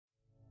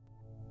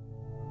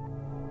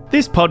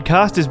This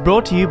podcast is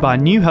brought to you by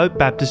New Hope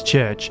Baptist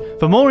Church.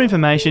 For more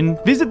information,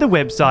 visit the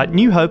website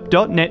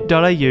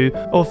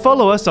newhope.net.au or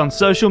follow us on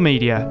social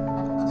media.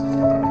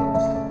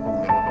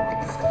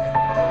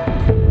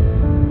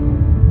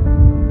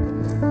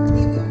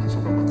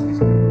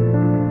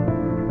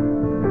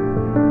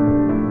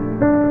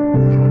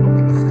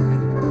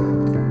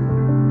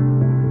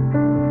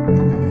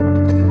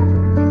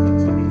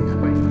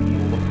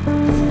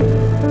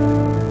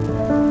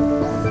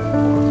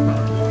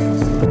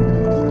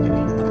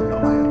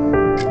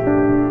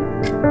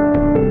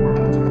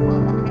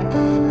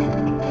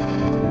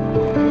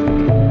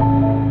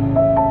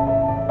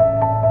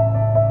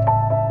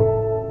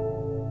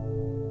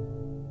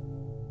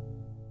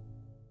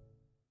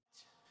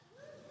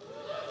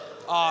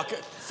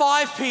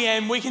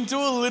 We can do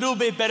a little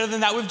bit better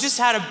than that. We've just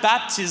had a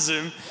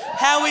baptism.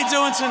 How are we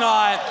doing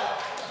tonight?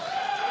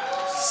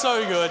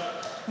 So good.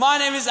 My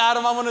name is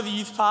Adam. I'm one of the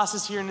youth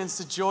pastors here, and it's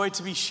a joy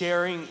to be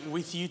sharing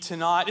with you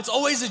tonight. It's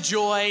always a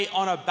joy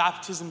on a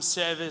baptism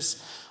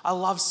service. I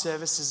love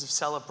services of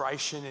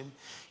celebration and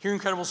hear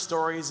incredible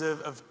stories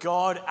of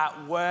God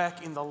at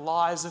work in the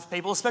lives of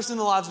people, especially in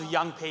the lives of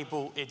young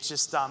people. It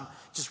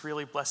just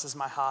really blesses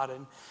my heart,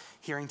 and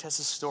hearing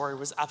Tessa's story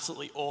was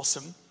absolutely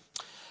awesome.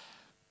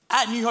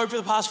 At New Hope for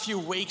the past few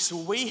weeks,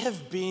 we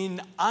have been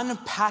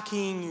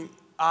unpacking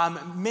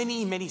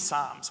many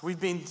Psalms. We've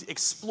been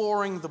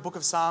exploring the book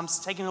of Psalms,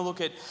 taking a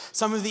look at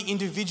some of the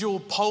individual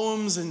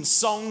poems and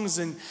songs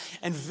and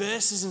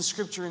verses in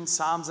scripture in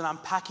Psalms and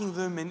unpacking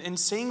them and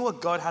seeing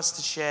what God has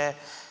to share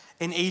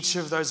in each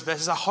of those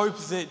verses. I hope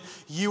that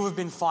you have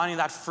been finding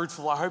that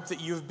fruitful. I hope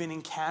that you have been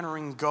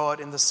encountering God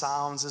in the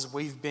Psalms as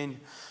we've been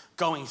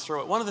going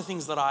through it. One of the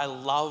things that I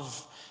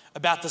love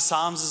about the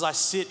Psalms as I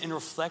sit and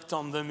reflect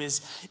on them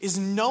is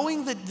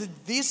knowing that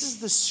this is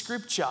the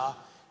scripture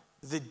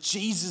that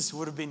Jesus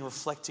would have been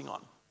reflecting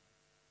on.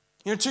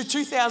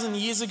 2,000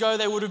 years ago,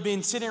 they would have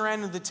been sitting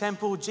around in the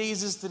temple,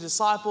 Jesus, the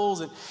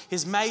disciples, and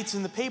his mates,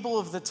 and the people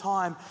of the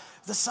time.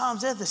 The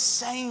Psalms, they're the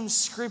same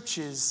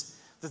scriptures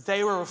that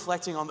they were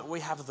reflecting on that we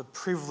have the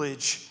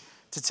privilege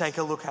to take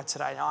a look at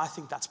today. Now, I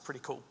think that's pretty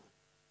cool.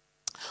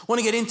 I want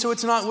to get into it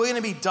tonight. We're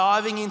going to be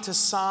diving into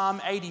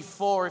Psalm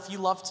 84. If you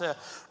love to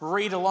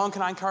read along,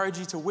 can I encourage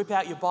you to whip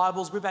out your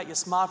Bibles, whip out your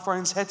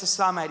smartphones, head to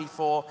Psalm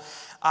 84.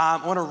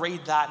 I want to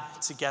read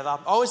that together. I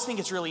always think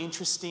it's really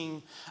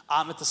interesting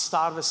at the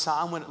start of a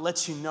psalm when it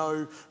lets you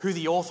know who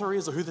the author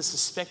is or who the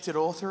suspected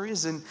author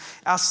is. And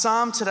our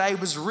psalm today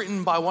was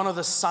written by one of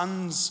the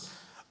sons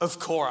of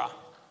Korah.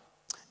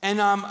 And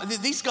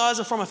these guys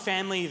are from a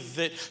family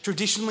that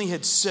traditionally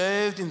had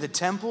served in the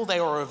temple.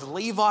 They were of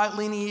Levite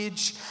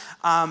lineage.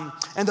 And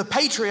the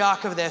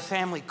patriarch of their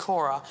family,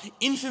 Korah,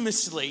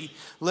 infamously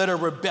led a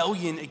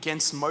rebellion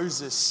against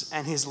Moses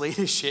and his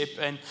leadership.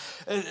 And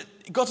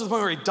it got to the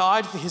point where he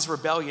died for his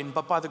rebellion.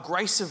 But by the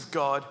grace of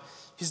God,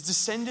 his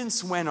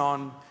descendants went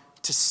on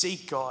to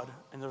seek God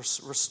and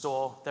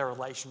restore their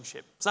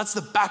relationship. So that's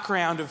the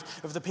background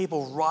of the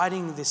people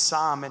writing this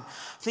psalm. And I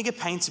think it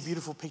paints a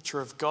beautiful picture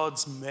of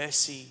God's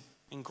mercy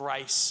and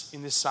grace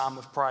in this psalm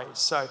of praise.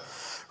 So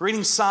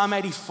reading Psalm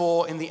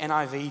 84 in the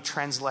NIV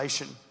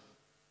translation.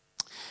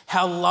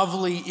 How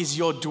lovely is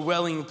your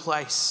dwelling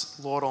place,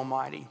 Lord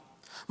Almighty.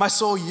 My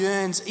soul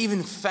yearns,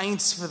 even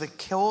faints for the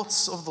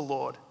courts of the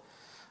Lord.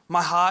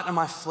 My heart and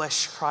my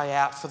flesh cry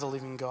out for the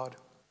living God.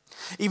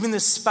 Even the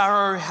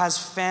sparrow has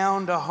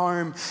found a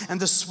home, and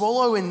the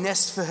swallow a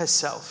nest for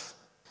herself,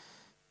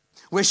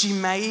 where she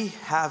may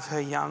have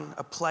her young,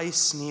 a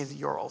place near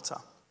your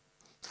altar.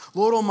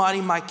 Lord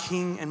Almighty, my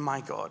King and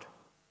my God,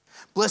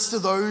 blessed are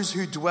those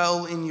who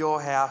dwell in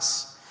your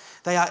house.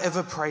 They are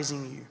ever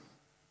praising you.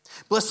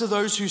 Blessed are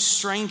those whose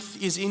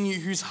strength is in you,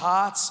 whose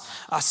hearts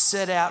are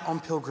set out on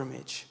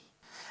pilgrimage.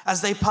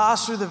 As they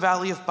pass through the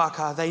valley of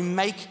Baca, they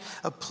make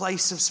a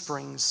place of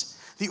springs.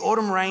 The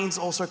autumn rains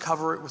also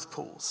cover it with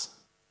pools.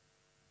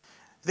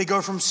 They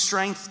go from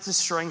strength to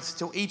strength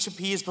till each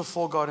appears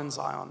before God in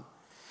Zion.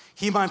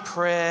 Hear my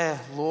prayer,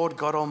 Lord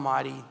God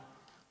Almighty.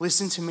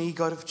 Listen to me,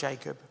 God of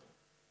Jacob.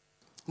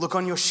 Look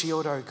on your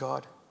shield, O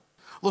God.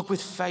 Look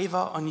with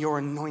favor on your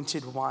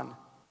anointed one.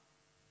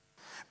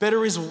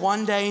 Better is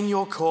one day in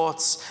your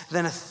courts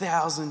than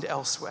 1,000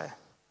 elsewhere.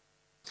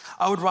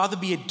 I would rather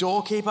be a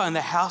doorkeeper in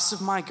the house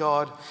of my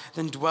God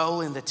than dwell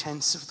in the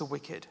tents of the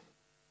wicked.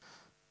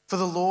 For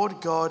the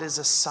Lord God is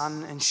a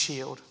sun and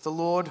shield. The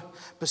Lord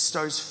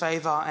bestows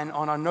favor and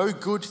honor. No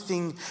good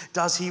thing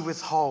does he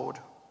withhold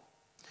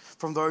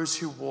from those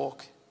who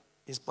walk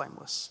is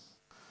blameless.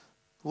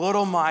 Lord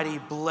Almighty,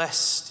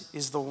 blessed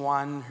is the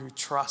one who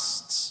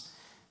trusts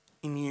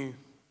in you.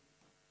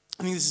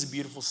 I think this is a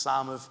beautiful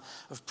psalm of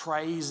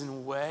praise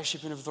and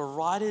worship and of the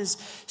writers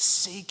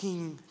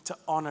seeking to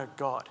honor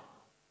God.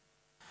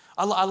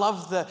 I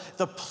love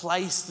the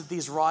place that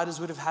these writers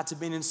would have had to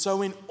be in, and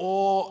so in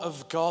awe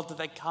of God that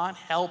they can't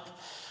help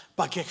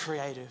but get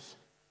creative.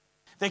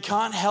 They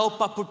can't help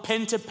but put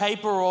pen to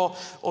paper or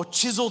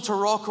chisel to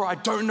rock, or I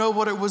don't know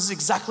what it was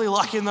exactly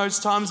like in those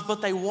times,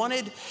 but they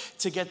wanted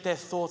to get their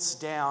thoughts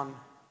down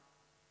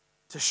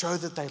to show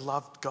that they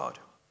loved God.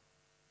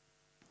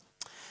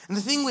 And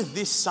the thing with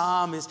this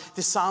psalm is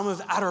this psalm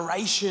of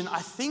adoration.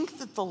 I think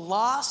that the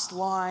last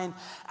line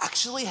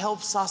actually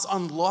helps us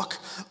unlock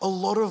a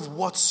lot of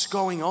what's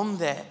going on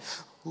there.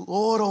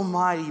 Lord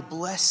Almighty,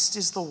 blessed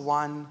is the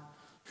one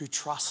who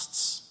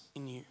trusts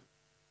in you.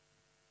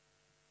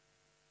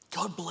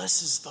 God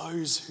blesses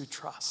those who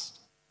trust.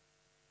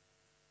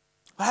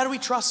 But how do we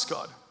trust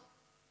God?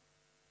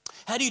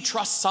 How do you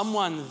trust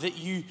someone that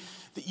you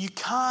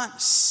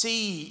can't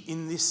see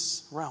in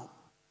this realm?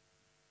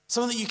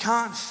 Someone that you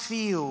can't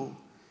feel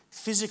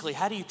physically.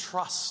 How do you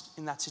trust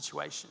in that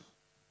situation?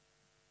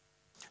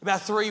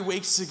 About 3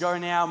 weeks ago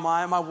now,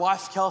 my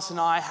wife Kelsey and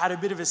I had a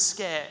bit of a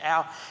scare.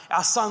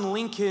 Our son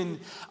Lincoln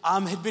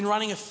had been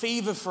running a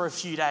fever for a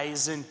few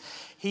days, and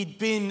he'd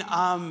been,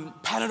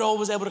 Panadol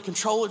was able to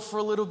control it for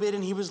a little bit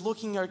and he was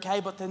looking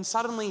okay, but then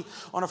suddenly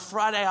on a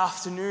Friday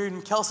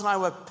afternoon, Kelsey and I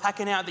were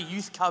packing out the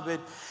youth cupboard.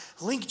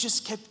 Link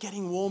just kept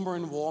getting warmer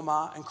and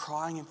warmer and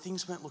crying, and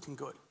things weren't looking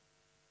good.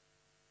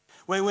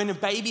 When a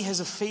baby has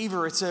a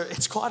fever,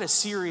 it's quite a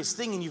serious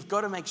thing, and you've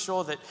got to make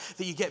sure that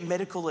you get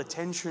medical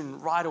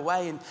attention right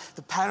away. And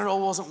the Panadol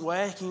wasn't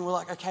working. We're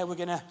like, okay, we're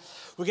gonna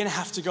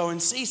have to go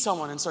and see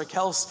someone. And so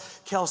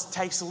Kels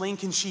takes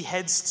Link and she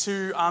heads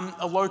to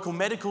a local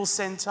medical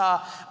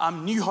centre.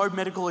 New Hope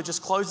Medical had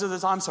just closed at the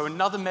time, so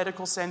another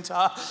medical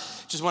centre.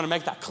 Just want to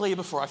make that clear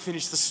before I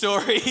finish the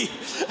story.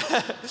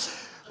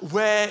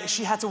 Where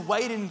she had to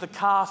wait in the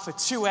car for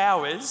 2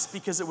 hours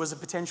because it was a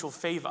potential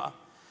fever,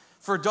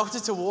 for a doctor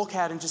to walk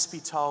out and just be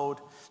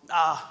told,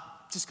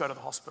 just go to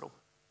the hospital.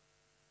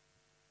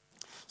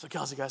 So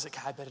Kelsey goes,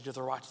 okay, I better do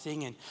the right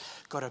thing, and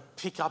got to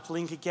pick up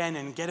Link again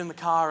and get in the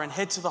car and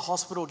head to the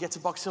hospital, get to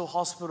Box Hill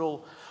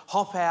Hospital,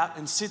 hop out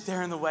and sit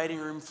there in the waiting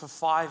room for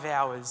 5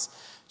 hours,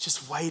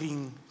 just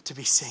waiting to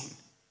be seen.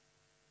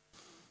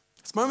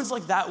 It's moments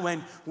like that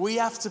when we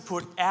have to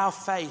put our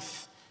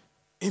faith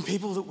in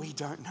people that we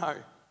don't know.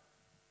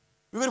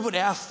 We've got to put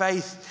our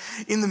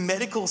faith in the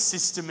medical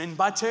system, and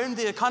by turn,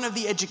 the kind of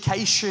the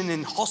education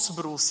and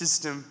hospital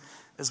system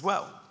as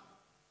well.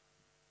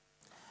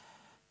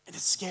 And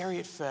it's scary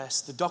at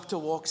first. The doctor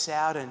walks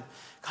out and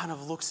kind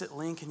of looks at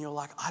Link, and you're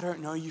like, I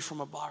don't know you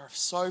from a bar of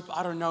soap.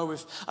 I don't know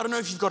if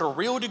you've got a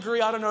real degree.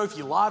 I don't know if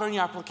you lied on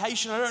your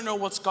application. I don't know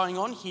what's going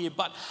on here,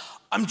 but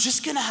I'm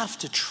just going to have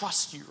to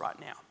trust you right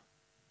now.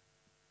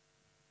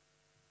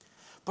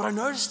 But I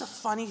noticed the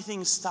funny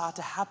things start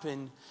to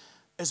happen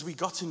as we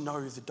got to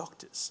know the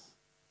doctors.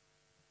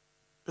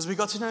 As we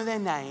got to know their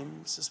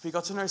names, as we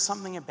got to know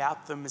something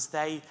about them, as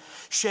they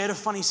shared a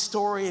funny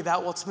story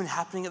about what's been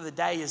happening at the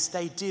day, as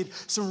they did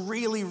some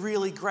really,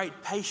 really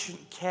great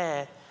patient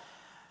care,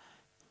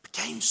 it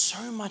became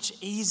so much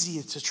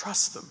easier to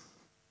trust them.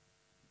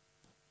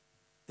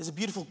 There's a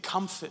beautiful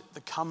comfort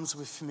that comes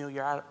with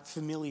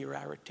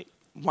familiarity.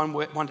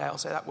 One day I'll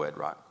say that word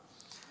right.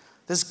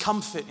 There's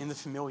comfort in the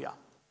familiar.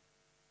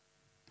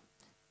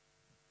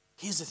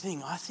 Here's the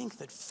thing, I think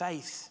that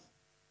faith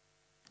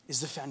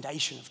is the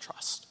foundation of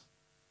trust.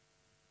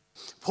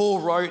 Paul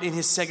wrote in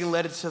his second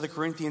letter to the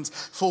Corinthians,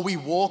 for we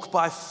walk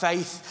by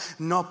faith,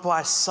 not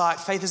by sight.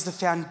 Faith is the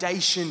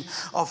foundation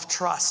of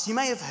trust. You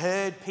may have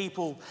heard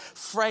people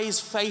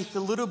phrase faith a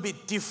little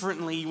bit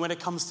differently when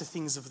it comes to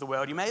things of the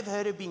world. You may have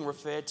heard it being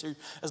referred to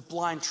as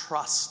blind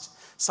trust.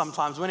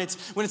 Sometimes when it's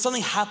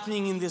something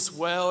happening in this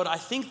world, I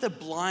think that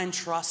blind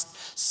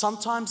trust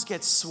sometimes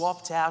gets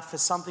swapped out for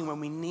something when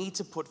we need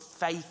to put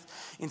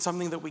faith in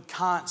something that we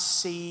can't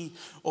see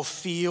or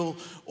feel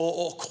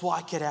or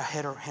quite get our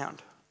head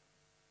around.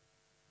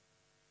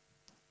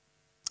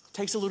 It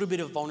takes a little bit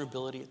of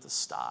vulnerability at the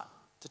start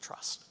to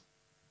trust.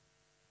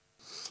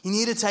 You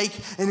need to take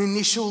an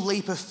initial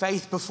leap of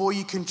faith before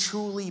you can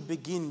truly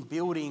begin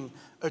building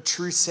a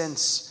true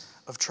sense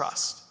of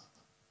trust.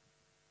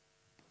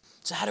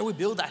 So how do we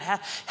build that?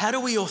 How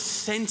do we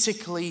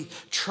authentically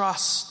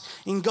trust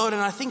in God?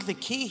 And I think the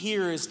key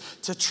here is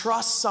to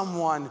trust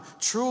someone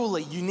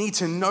truly. You need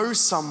to know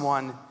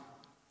someone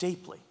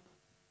deeply.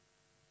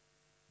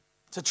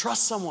 To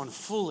trust someone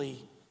fully,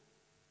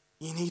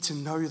 you need to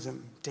know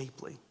them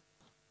deeply.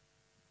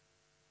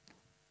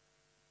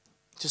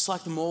 Just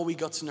like the more we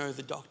got to know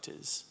the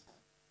doctors,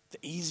 the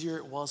easier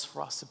it was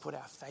for us to put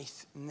our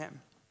faith in them.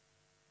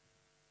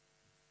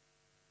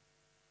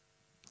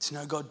 To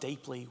know God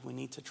deeply, we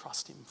need to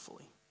trust him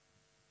fully.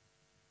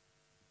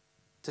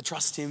 To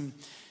trust him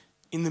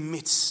in the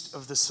midst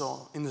of the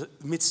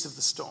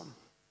storm.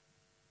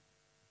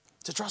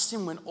 To trust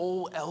him when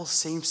all else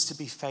seems to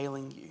be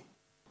failing you.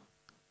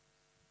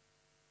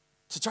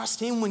 To trust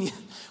him when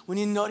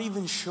you're not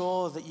even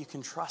sure that you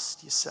can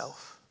trust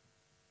yourself.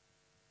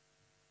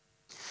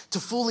 To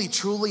fully,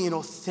 truly, and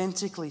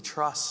authentically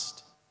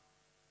trust,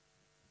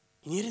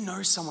 you need to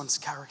know someone's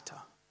character.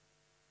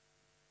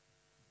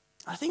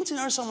 I think to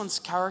know someone's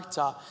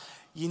character,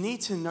 you need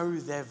to know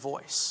their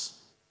voice.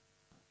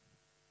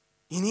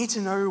 You need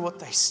to know what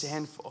they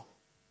stand for.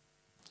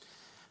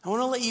 I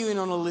want to let you in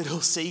on a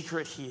little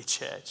secret here,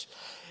 church.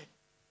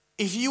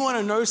 If you want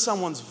to know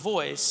someone's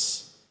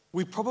voice,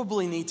 we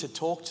probably need to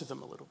talk to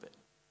them a little bit.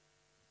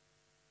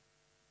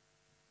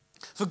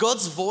 For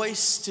God's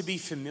voice to be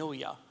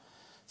familiar,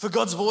 For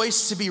God's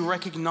voice to be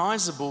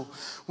recognizable,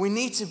 we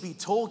need to be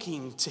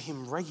talking to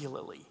him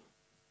regularly.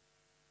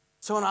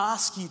 So I want to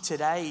ask you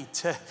today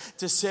to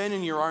discern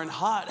in your own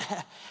heart,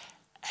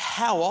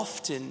 how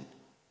often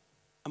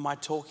am I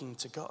talking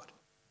to God?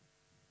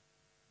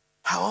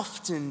 How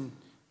often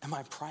am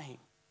I praying?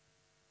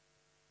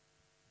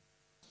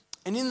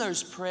 And in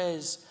those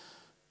prayers,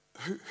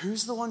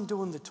 who's the one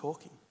doing the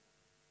talking?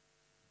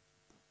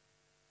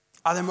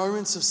 Are there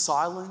moments of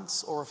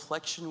silence or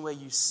reflection where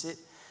you sit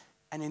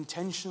and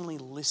intentionally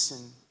listen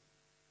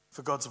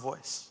for God's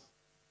voice?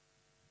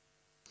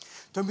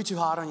 Don't be too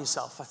hard on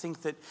yourself. I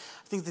think that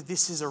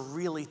this is a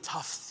really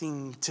tough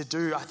thing to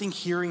do. I think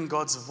hearing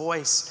God's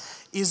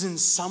voice isn't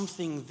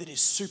something that is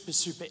super,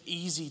 super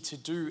easy to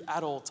do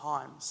at all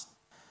times.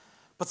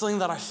 But something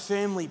that I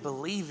firmly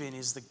believe in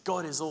is that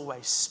God is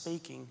always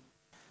speaking.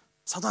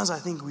 Sometimes I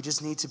think we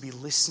just need to be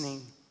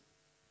listening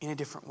in a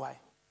different way.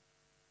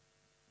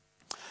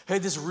 I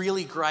heard this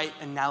really great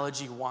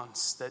analogy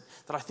once that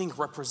I think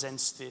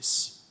represents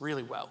this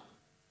really well.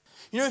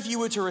 You know, if you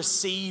were to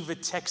receive a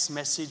text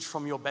message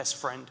from your best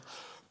friend,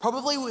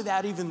 probably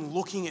without even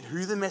looking at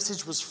who the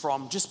message was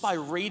from, just by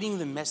reading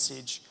the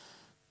message,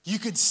 you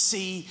could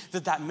see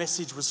that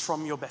message was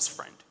from your best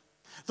friend.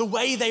 The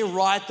way they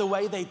write, the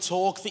way they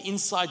talk, the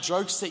inside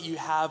jokes that you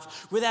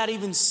have, without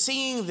even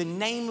seeing the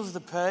name of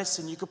the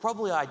person, you could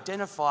probably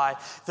identify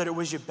that it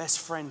was your best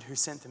friend who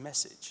sent the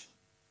message.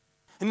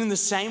 And in the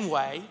same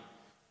way,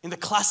 in the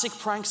classic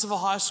pranks of a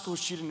high school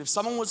student, if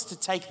someone was to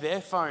take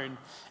their phone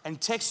and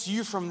text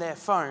you from their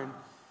phone,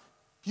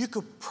 you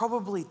could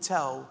probably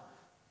tell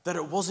that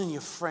it wasn't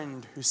your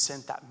friend who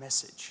sent that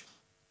message.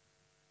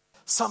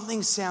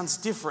 Something sounds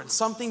different.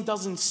 Something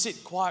doesn't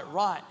sit quite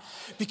right,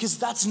 because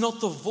that's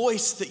not the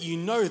voice that you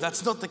know.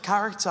 That's not the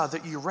character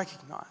that you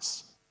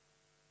recognize.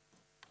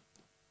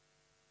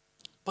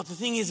 But the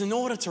thing is, in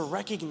order to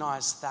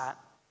recognize that,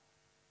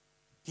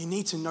 you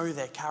need to know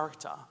their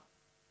character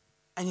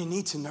and you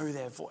need to know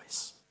their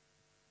voice.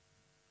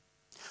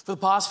 For the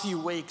past few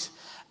weeks,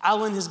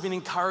 Alan has been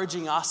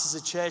encouraging us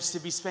as a church to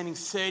be spending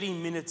 30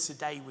 minutes a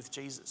day with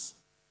Jesus.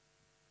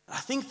 I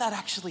think that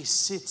actually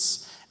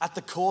sits at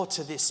the core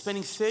to this.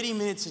 Spending 30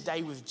 minutes a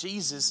day with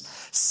Jesus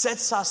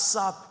sets us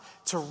up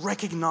to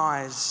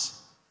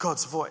recognize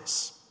God's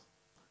voice.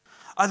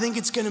 I think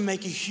it's going to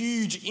make a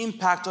huge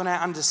impact on our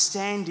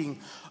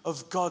understanding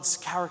of God's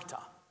character.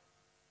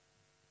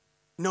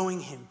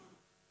 Knowing him,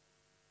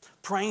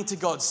 praying to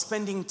God,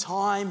 spending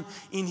time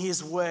in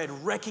his word,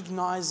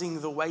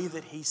 recognizing the way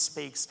that he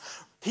speaks,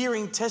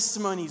 hearing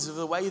testimonies of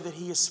the way that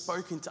he has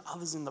spoken to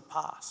others in the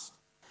past,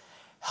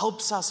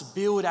 helps us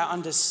build our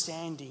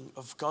understanding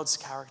of God's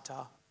character,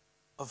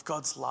 of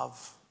God's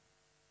love,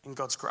 and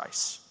God's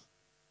grace.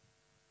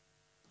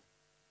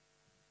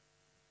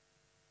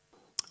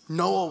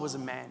 Noah was a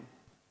man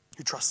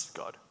who trusted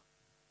God.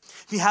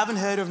 If you haven't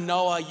heard of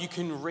Noah, you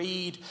can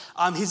read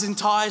his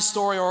entire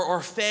story or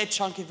a fair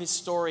chunk of his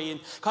story in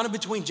kind of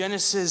between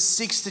Genesis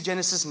 6 to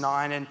Genesis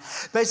 9. And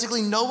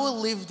basically Noah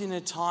lived in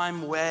a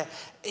time where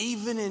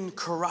even in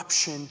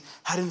corruption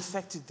had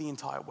infected the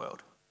entire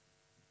world.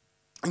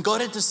 And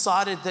God had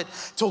decided that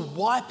to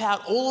wipe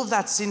out all of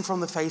that sin from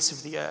the face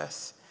of the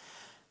earth,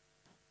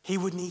 he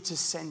would need to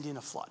send in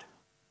a flood.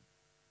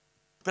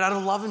 But out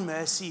of love and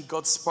mercy,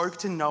 God spoke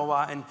to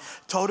Noah and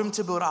told him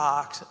to build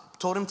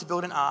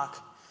an ark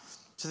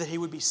so that he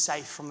would be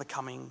safe from the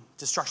coming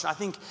destruction. I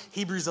think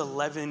Hebrews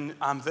 11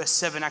 verse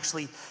 7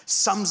 actually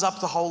sums up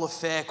the whole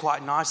affair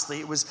quite nicely.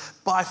 It was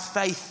by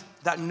faith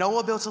that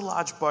Noah built a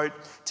large boat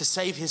to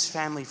save his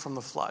family from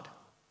the flood.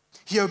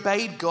 He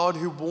obeyed God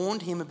who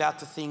warned him about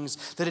the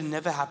things that had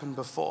never happened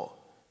before.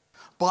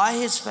 By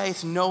his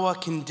faith, Noah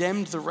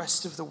condemned the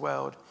rest of the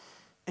world,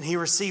 and he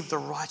received the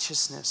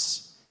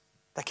righteousness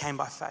that came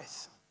by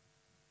faith.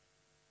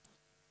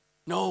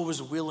 Noah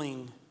was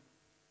willing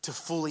to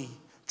fully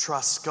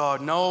trust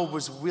God. Noah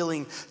was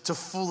willing to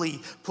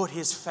fully put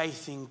his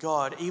faith in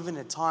God, even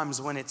at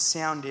times when it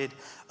sounded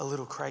a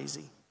little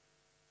crazy.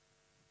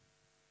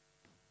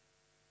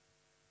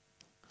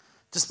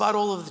 Despite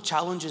all of the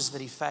challenges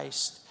that he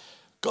faced,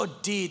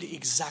 God did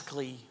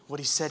exactly what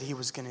he said he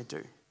was going to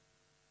do.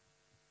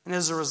 And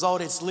as a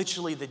result, it's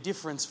literally the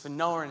difference for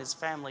Noah and his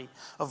family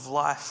of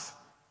life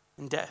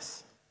and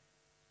death.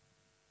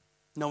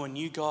 Noah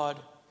knew God.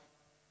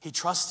 He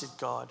trusted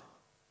God.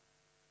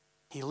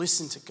 He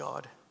listened to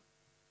God.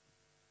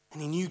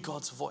 And he knew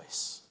God's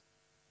voice.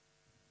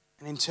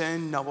 And in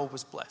turn, Noah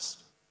was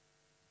blessed.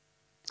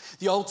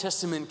 The Old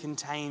Testament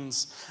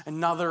contains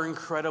another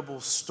incredible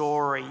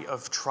story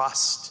of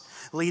trust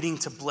leading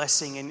to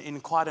blessing in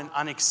quite an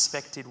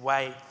unexpected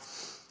way.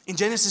 In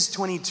Genesis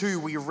 22,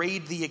 we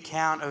read the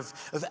account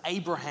of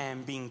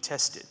Abraham being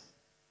tested.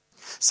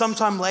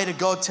 Sometime later,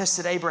 God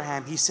tested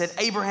Abraham. He said,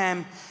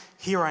 "Abraham,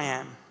 here I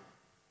am."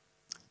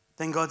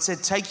 Then God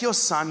said, "Take your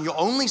son, your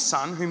only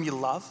son, whom you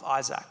love,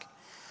 Isaac,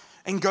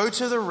 and go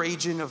to the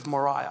region of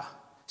Moriah.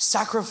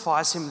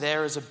 Sacrifice him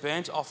there as a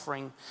burnt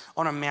offering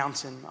on a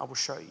mountain I will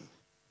show you."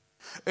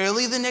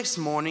 Early the next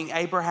morning,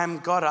 Abraham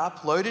got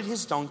up, loaded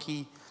his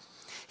donkey.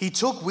 he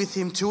took with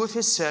him two of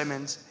his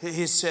servants and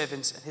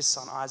his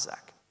son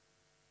Isaac.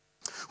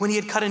 When he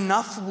had cut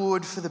enough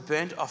wood for the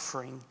burnt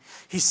offering,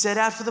 he set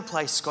out for the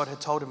place God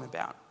had told him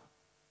about.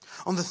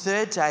 On the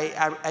third day,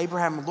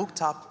 Abraham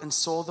looked up and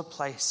saw the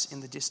place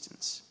in the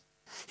distance.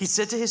 He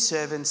said to his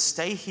servants,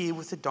 "Stay here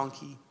with the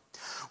donkey,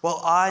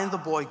 while I and the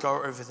boy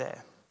go over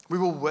there. We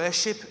will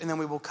worship and then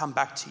we will come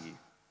back to you."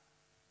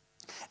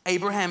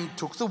 Abraham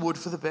took the wood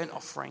for the burnt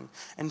offering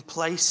and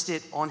placed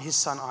it on his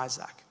son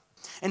Isaac,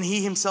 and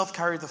he himself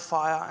carried the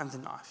fire and the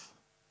knife.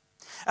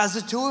 As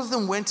the two of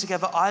them went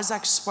together,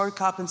 Isaac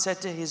spoke up and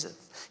said to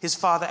his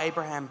father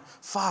Abraham,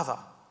 "Father."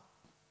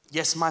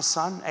 "Yes, my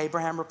son,"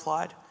 Abraham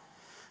replied.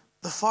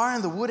 "The fire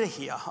and the wood are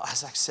here,"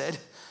 Isaac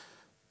said,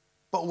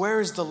 "but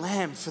where is the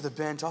lamb for the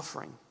burnt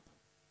offering?"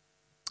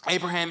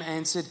 Abraham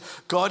answered,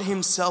 "God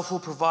himself will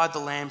provide the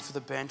lamb for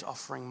the burnt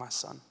offering, my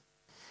son."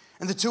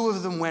 And the two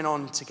of them went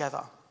on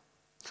together.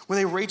 When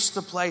they reached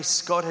the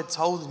place God had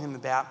told him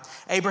about,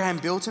 Abraham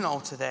built an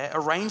altar there,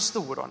 arranged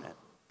the wood on it,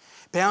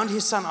 bound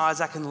his son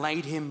Isaac, and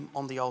laid him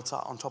on the altar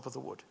on top of the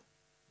wood.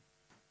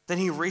 Then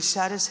he reached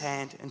out his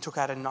hand and took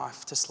out a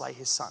knife to slay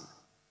his son.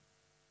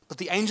 But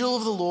the angel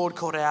of the Lord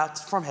called out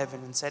from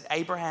heaven and said,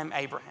 "Abraham,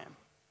 Abraham."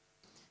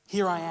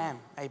 "Here I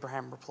am,"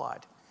 Abraham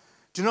replied.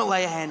 "Do not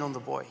lay a hand on the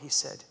boy," he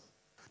said.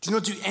 "Do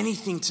not do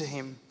anything to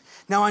him.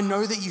 Now I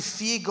know that you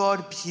fear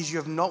God because you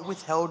have not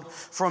withheld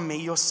from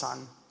me your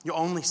son, your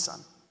only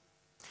son."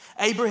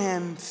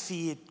 Abraham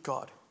feared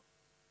God,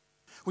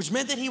 which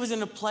meant that he was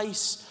in a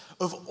place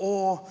of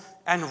awe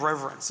and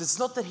reverence. It's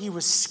not that he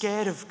was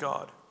scared of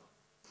God.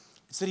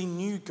 It's that he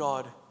knew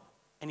God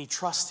and he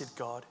trusted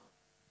God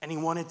and he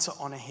wanted to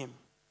honor him.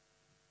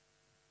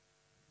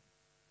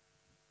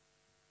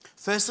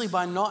 Firstly,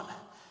 by not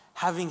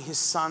having his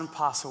son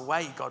pass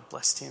away, God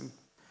blessed him.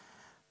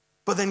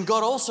 But then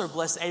God also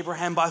blessed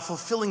Abraham by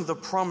fulfilling the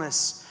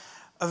promise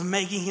of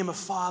making him a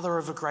father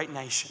of a great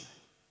nation.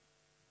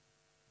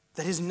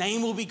 That his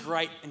name will be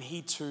great and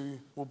he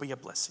too will be a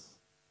blessing.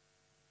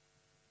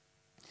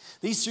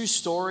 These two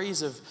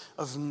stories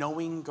of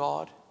knowing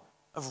God,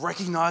 of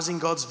recognizing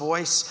God's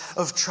voice,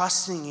 of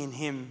trusting in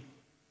him,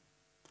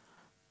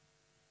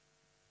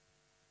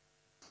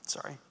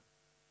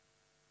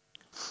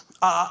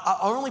 are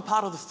only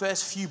part of the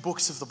first few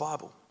books of the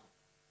Bible.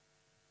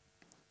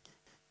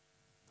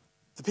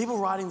 The people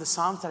writing the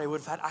Psalm today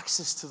would have had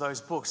access to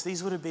those books.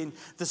 These would have been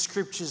the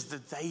scriptures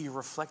that they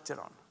reflected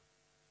on.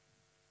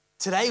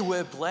 Today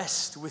we're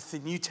blessed with the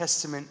New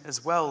Testament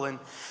as well, and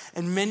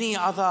many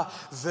other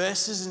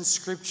verses and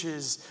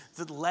scriptures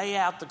that lay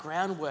out the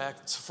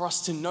groundwork for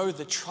us to know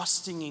that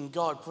trusting in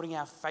God, putting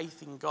our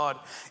faith in God,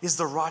 is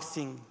the right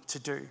thing to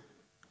do.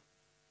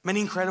 Many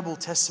incredible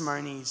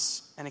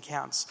testimonies and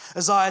accounts.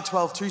 Isaiah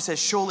 12:2 says,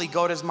 "Surely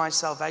God is my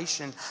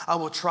salvation. I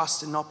will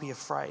trust and not be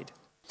afraid.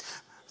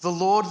 The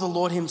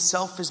Lord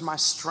himself is my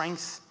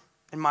strength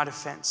and my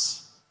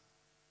defense.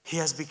 He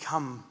has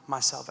become my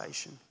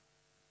salvation."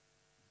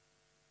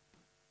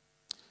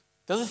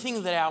 The other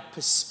thing that our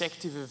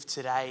perspective of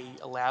today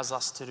allows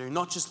us to do,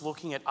 not just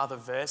looking at other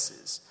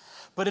verses,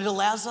 but it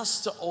allows us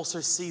to also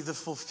see the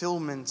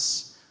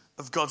fulfillments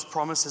of God's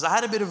promises. I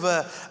had a bit of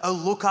a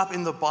look up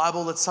in the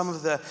Bible at some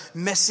of the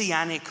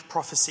messianic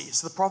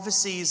prophecies, the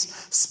prophecies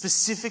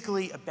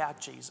specifically about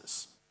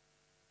Jesus,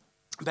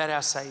 about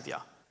our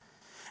Savior.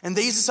 And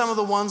these are some of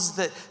the ones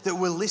that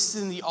were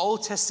listed in the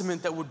Old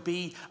Testament that would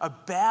be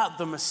about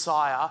the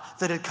Messiah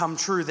that had come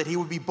true, that he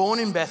would be born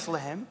in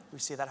Bethlehem. We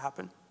see that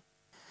happen.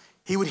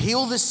 He would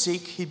heal the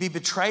sick. He'd be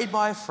betrayed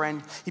by a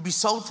friend. He'd be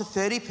sold for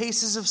 30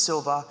 pieces of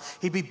silver.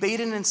 He'd be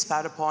beaten and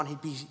spat upon.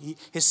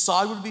 His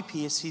side would be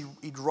pierced.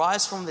 He'd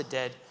rise from the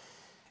dead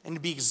and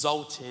he'd be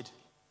exalted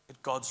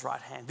at God's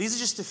right hand. These are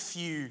just a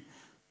few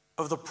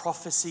of the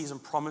prophecies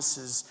and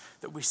promises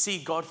that we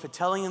see God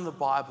foretelling in the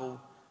Bible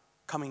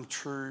coming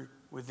true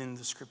within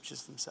the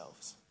scriptures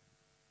themselves.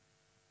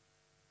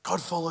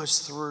 God follows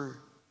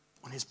through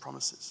on his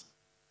promises.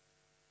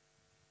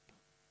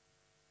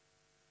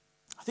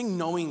 I think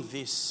knowing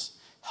this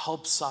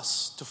helps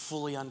us to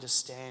fully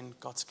understand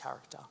God's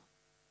character.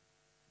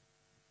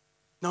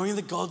 Knowing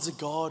that God's a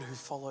God who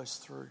follows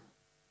through.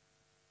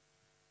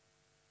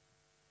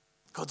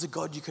 God's a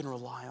God you can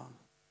rely on.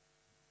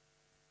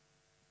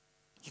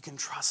 You can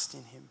trust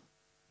in him.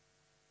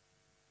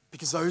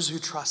 Because those who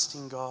trust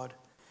in God,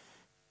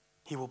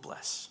 he will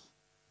bless.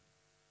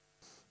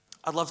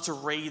 I'd love to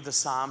read the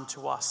psalm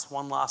to us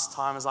one last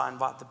time as I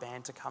invite the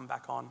band to come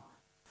back on.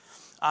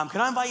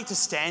 Can I invite you to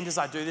stand as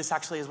I do this,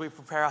 actually, as we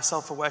prepare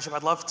ourselves for worship?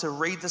 I'd love to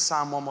read the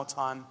psalm one more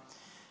time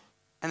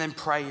and then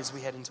pray as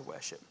we head into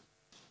worship.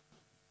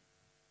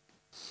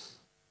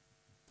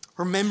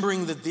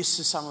 Remembering that this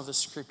is some of the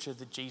scripture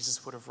that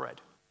Jesus would have read.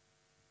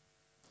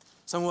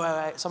 Some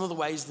of the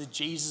ways that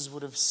Jesus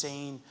would have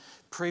seen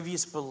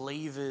previous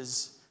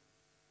believers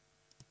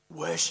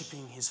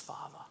worshipping his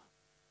Father,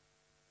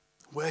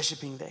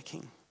 worshipping their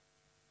King.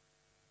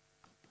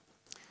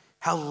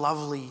 How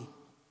lovely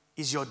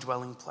is your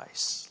dwelling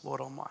place,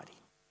 Lord Almighty.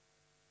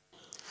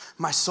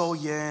 My soul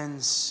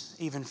yearns,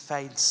 even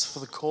faints, for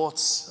the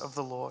courts of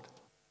the Lord.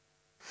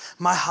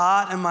 My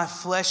heart and my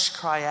flesh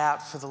cry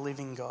out for the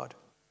living God.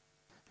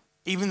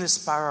 Even the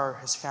sparrow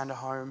has found a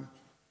home,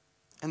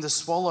 and the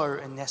swallow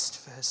a nest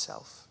for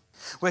herself,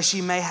 where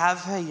she may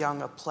have her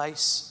young a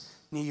place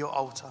near your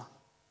altar.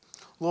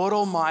 Lord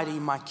Almighty,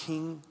 my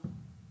King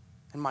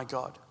and my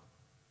God.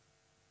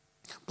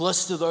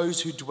 Blessed are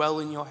those who dwell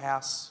in your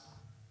house.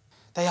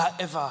 They are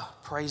ever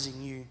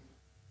praising you.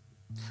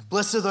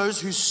 Blessed are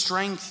those whose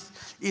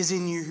strength is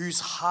in you, whose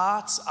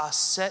hearts are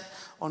set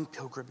on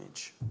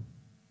pilgrimage.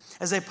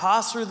 As they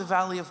pass through the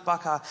valley of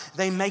Baca,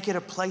 they make it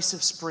a place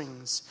of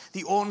springs.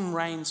 The autumn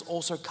rains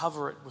also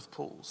cover it with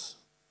pools.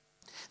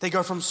 They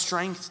go from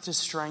strength to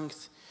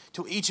strength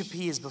till each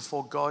appears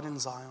before God in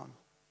Zion.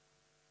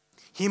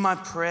 Hear my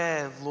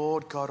prayer,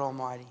 Lord God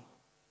Almighty.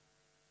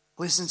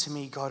 Listen to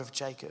me, God of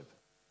Jacob.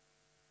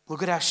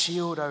 Look at our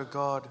shield, O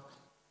God.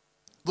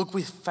 Look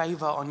with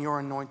favor on your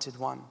anointed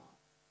one.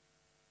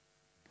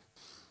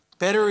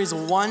 Better is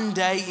one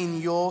day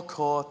in your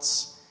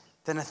courts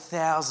than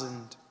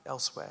 1,000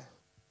 elsewhere.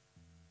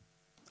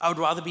 I would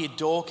rather be a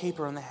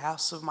doorkeeper in the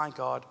house of my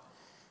God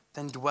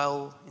than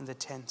dwell in the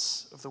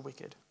tents of the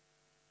wicked.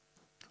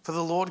 For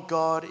the Lord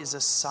God is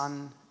a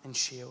sun and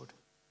shield.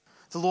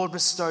 The Lord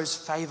bestows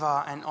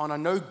favor and honor.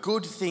 No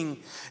good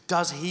thing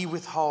does he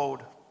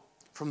withhold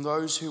from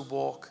those who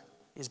walk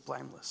is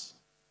blameless.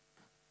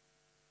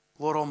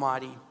 Lord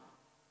Almighty,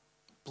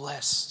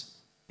 blessed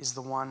is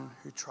the one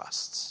who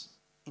trusts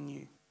in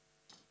you.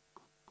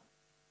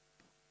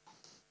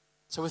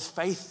 So with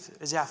faith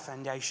as our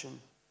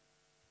foundation,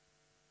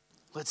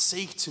 let's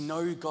seek to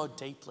know God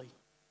deeply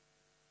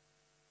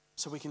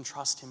so we can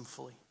trust him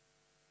fully.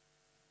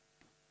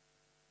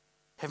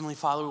 Heavenly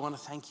Father, we want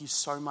to thank you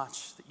so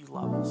much that you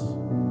love us.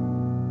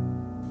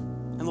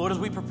 And Lord, as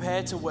we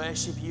prepare to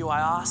worship you, I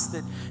ask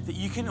that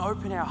you can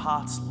open our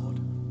hearts, Lord.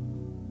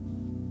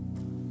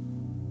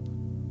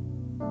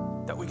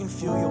 That we can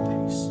feel your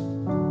peace.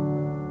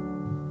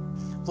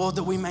 Lord,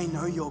 that we may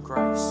know your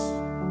grace.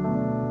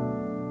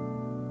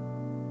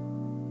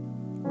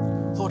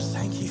 Lord,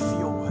 thank you for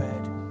your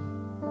word.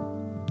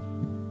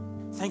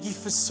 Thank you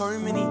for so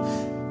many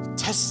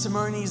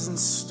testimonies and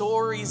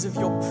stories of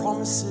your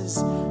promises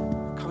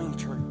coming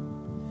true.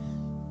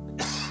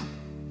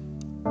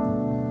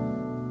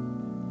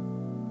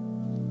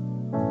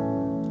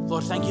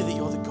 Lord, thank you that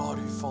you're the God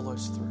who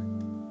follows through.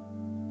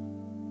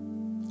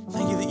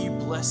 Thank you that you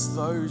bless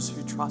those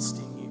who trust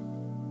in you.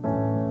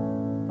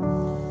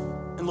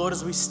 And Lord,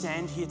 as we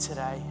stand here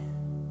today,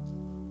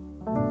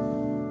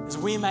 as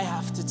we may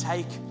have to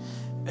take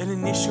an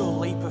initial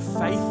leap of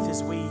faith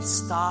as we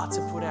start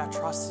to put our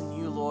trust in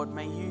you, Lord,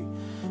 may you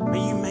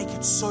make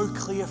it so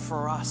clear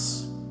for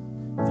us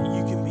that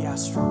you can be our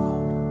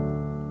stronghold,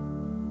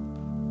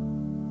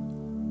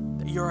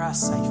 that you're our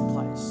safe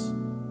place,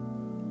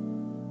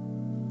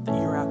 that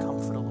you're our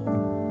comforter, Lord.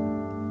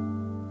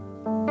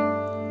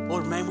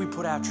 Lord, may we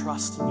put our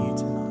trust in you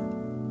tonight.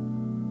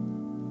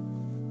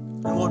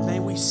 And Lord, may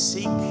we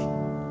seek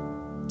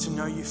to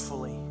know you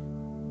fully.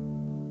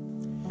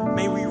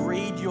 May we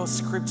read your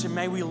scripture.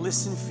 May we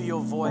listen for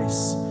your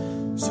voice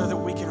so that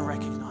we can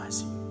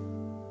recognize you.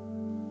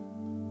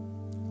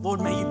 Lord,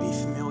 may you be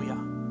familiar.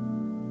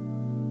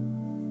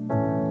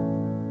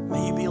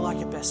 May you be like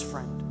a best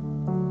friend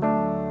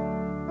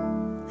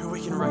who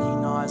we can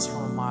recognize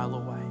from a mile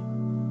away.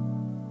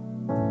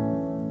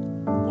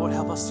 Lord,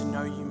 help us to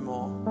know you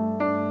more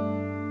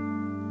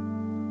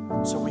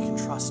so we can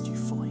trust you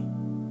fully.